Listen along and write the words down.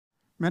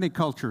Many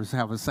cultures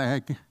have a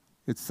saying.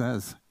 It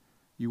says,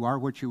 "You are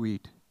what you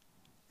eat."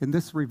 And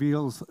this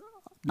reveals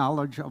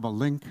knowledge of a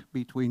link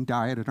between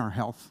diet and our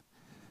health.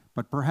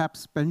 But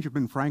perhaps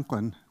Benjamin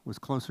Franklin was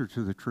closer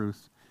to the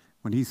truth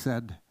when he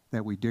said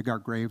that we dig our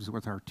graves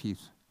with our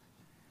teeth.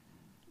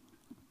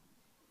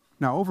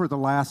 Now, over the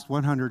last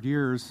 100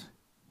 years,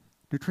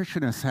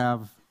 nutritionists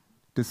have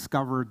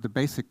discovered the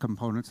basic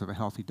components of a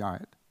healthy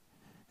diet.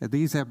 And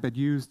these have been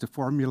used to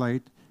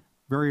formulate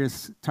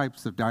various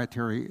types of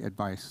dietary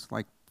advice,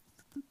 like,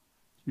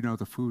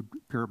 the food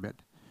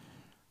pyramid.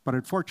 But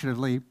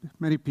unfortunately,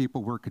 many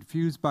people were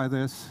confused by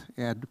this,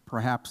 and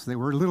perhaps they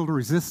were a little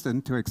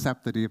resistant to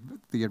accept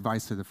the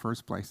advice in the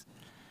first place.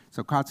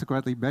 So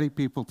consequently, many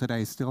people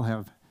today still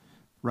have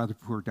rather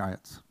poor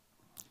diets.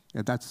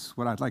 And that's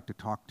what I'd like to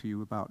talk to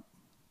you about.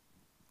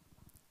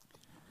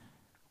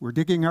 We're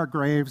digging our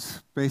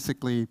graves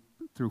basically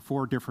through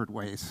 4 different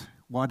ways.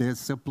 One is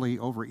simply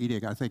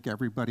overeating. I think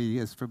everybody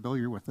is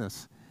familiar with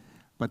this.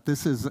 But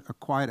this is a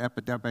quiet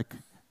epidemic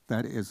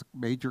that is a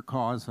major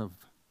cause of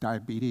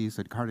diabetes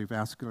and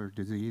cardiovascular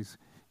disease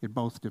in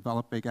both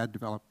developing and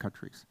developed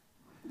countries.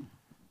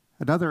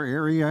 Another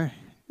area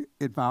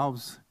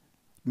involves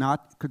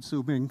not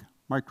consuming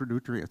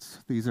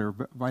micronutrients. These are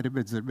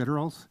vitamins and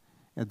minerals,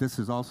 and this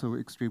is also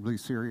extremely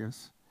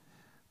serious.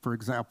 For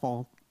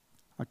example,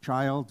 a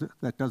child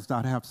that does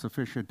not have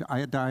sufficient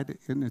iodine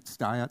in its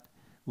diet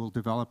will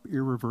develop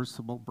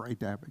irreversible brain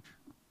damage.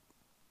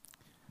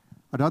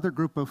 Another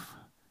group of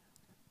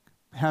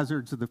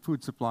hazards in the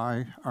food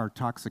supply are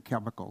toxic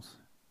chemicals.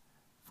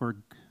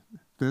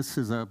 This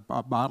is a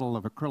model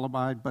of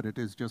acrylamide, but it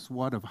is just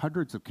one of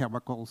hundreds of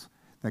chemicals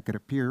that could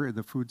appear in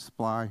the food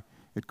supply.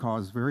 It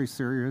causes very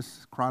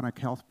serious chronic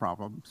health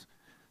problems,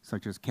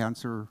 such as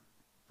cancer,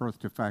 birth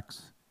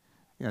defects,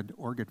 and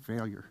organ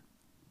failure.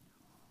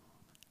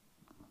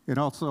 And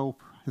also,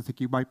 I think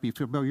you might be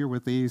familiar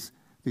with these,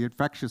 the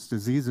infectious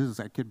diseases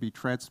that can be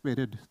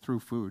transmitted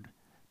through food.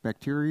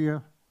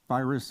 Bacteria,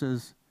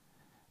 viruses,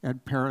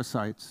 and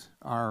parasites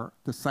are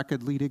the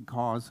second leading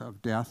cause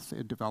of death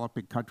in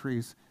developing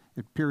countries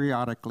and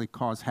periodically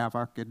cause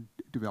havoc in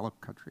developed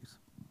countries.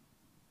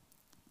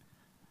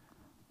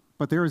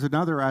 But there is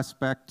another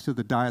aspect to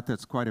the diet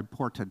that's quite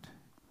important.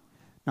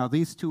 Now,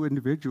 these 2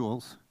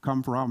 individuals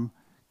come from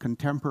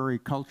contemporary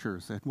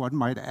cultures, and one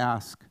might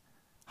ask,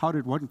 how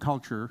did one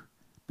culture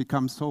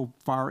become so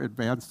far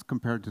advanced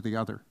compared to the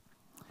other?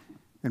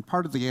 And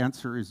part of the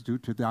answer is due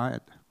to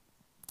diet.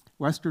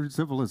 Western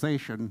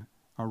civilization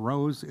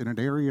arose in an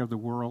area of the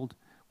world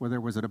where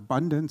there was an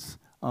abundance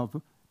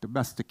of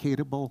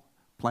domesticatable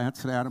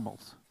plants and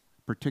animals,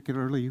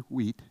 particularly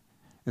wheat.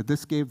 And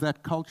this gave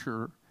that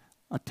culture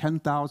a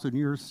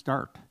 10,000-year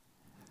start.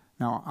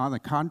 Now, on the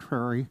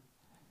contrary,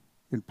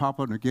 in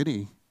Papua New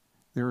Guinea,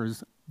 there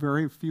is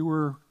very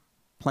fewer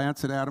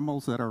plants and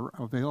animals that are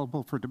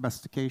available for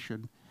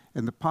domestication,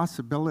 and the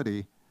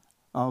possibility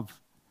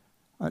of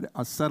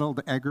a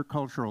settled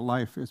agricultural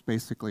life is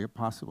basically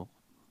impossible.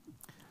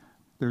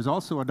 There's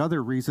also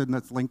another reason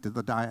that's linked to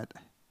the diet,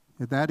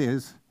 and that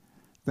is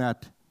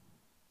that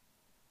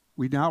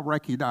we now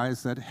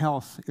recognize that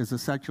health is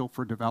essential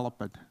for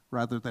development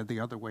rather than the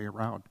other way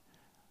around.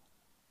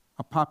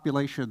 A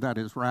population that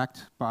is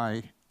racked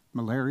by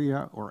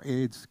malaria or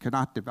AIDS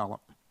cannot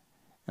develop.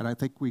 And I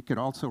think we can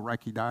also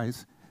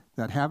recognize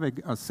that having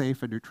a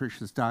safe and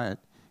nutritious diet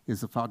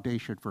is the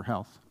foundation for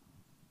health.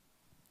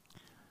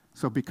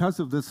 So because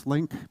of this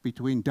link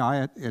between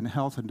diet and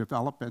health and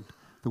development,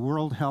 the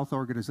World Health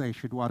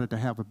Organization wanted to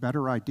have a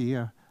better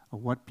idea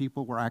of what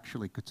people were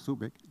actually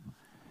consuming.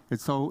 And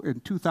so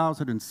in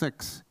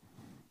 2006,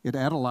 it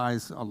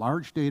analyzed a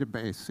large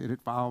database. It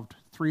involved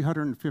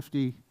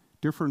 350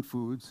 different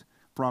foods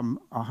from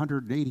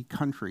 180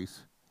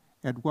 countries.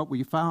 And what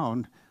we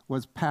found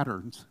was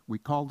patterns. We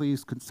call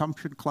these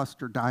consumption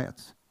cluster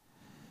diets.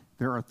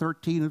 There are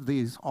 13 of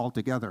these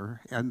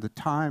altogether, and the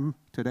time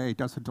today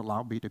doesn't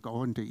allow me to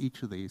go into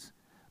each of these.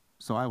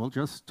 So I will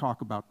just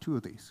talk about 2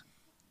 of these.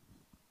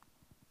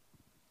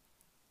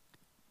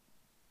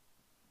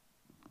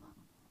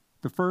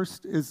 The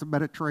first is the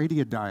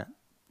Mediterranean diet.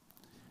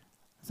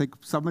 I think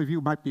some of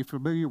you might be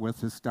familiar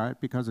with this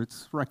diet because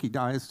it's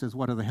recognized as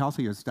one of the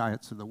healthiest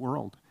diets in the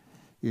world.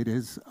 It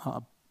is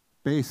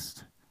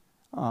based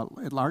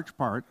in large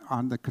part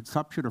on the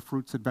consumption of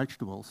fruits and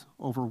vegetables,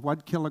 over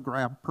 1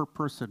 kilogram per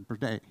person per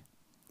day.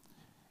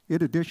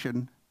 In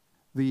addition,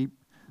 the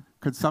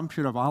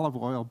consumption of olive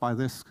oil by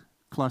this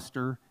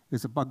cluster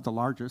is among the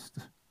largest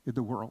in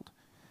the world.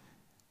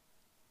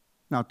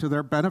 Now, to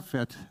their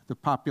benefit, the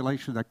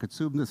population that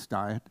consume this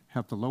diet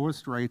have the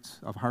lowest rates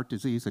of heart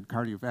disease and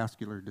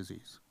cardiovascular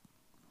disease.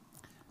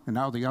 And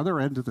now the other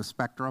end of the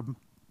spectrum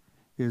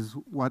is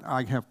what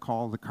I have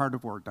called the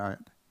carnivore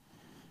diet.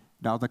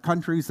 Now, the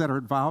countries that are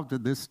involved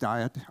in this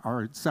diet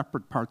are in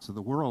separate parts of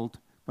the world,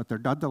 but they're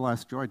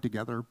nonetheless joined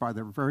together by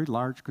their very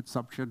large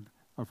consumption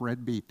of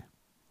red meat.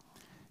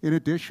 In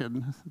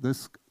addition,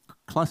 this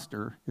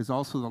cluster is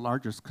also the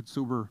largest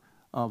consumer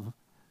of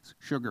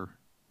sugar,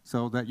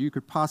 so that you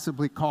could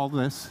possibly call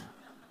this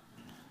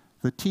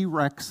the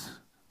T-Rex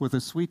with a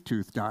sweet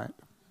tooth diet.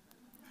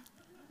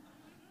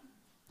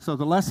 So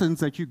the lessons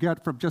that you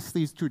get from just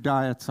these two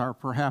diets are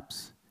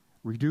perhaps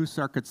reduce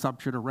our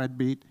consumption of red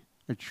meat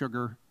and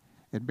sugar,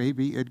 and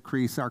maybe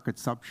increase our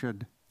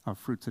consumption of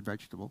fruits and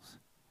vegetables.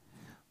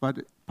 But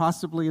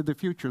possibly in the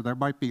future, there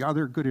might be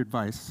other good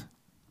advice.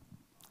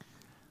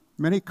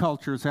 Many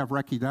cultures have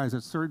recognized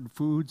that certain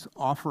foods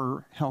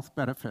offer health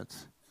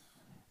benefits.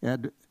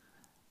 And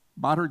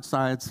modern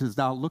science is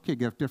now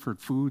looking at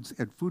different foods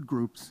and food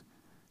groups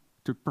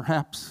to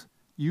perhaps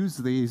use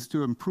these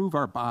to improve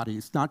our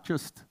bodies, not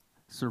just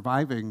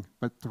surviving,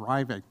 but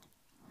thriving.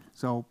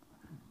 So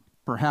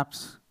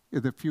perhaps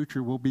in the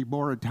future we'll be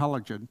more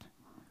intelligent,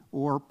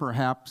 or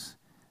perhaps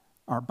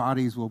our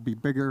bodies will be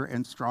bigger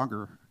and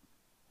stronger.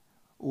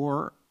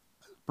 Or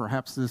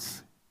perhaps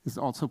this is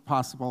also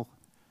possible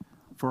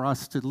for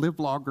us to live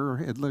longer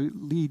and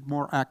lead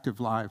more active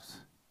lives,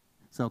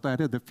 so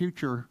that in the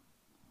future,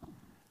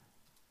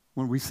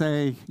 when we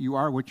say you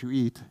are what you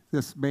eat,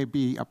 this may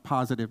be a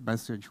positive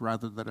message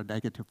rather than a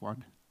negative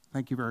one.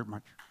 Thank you very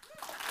much.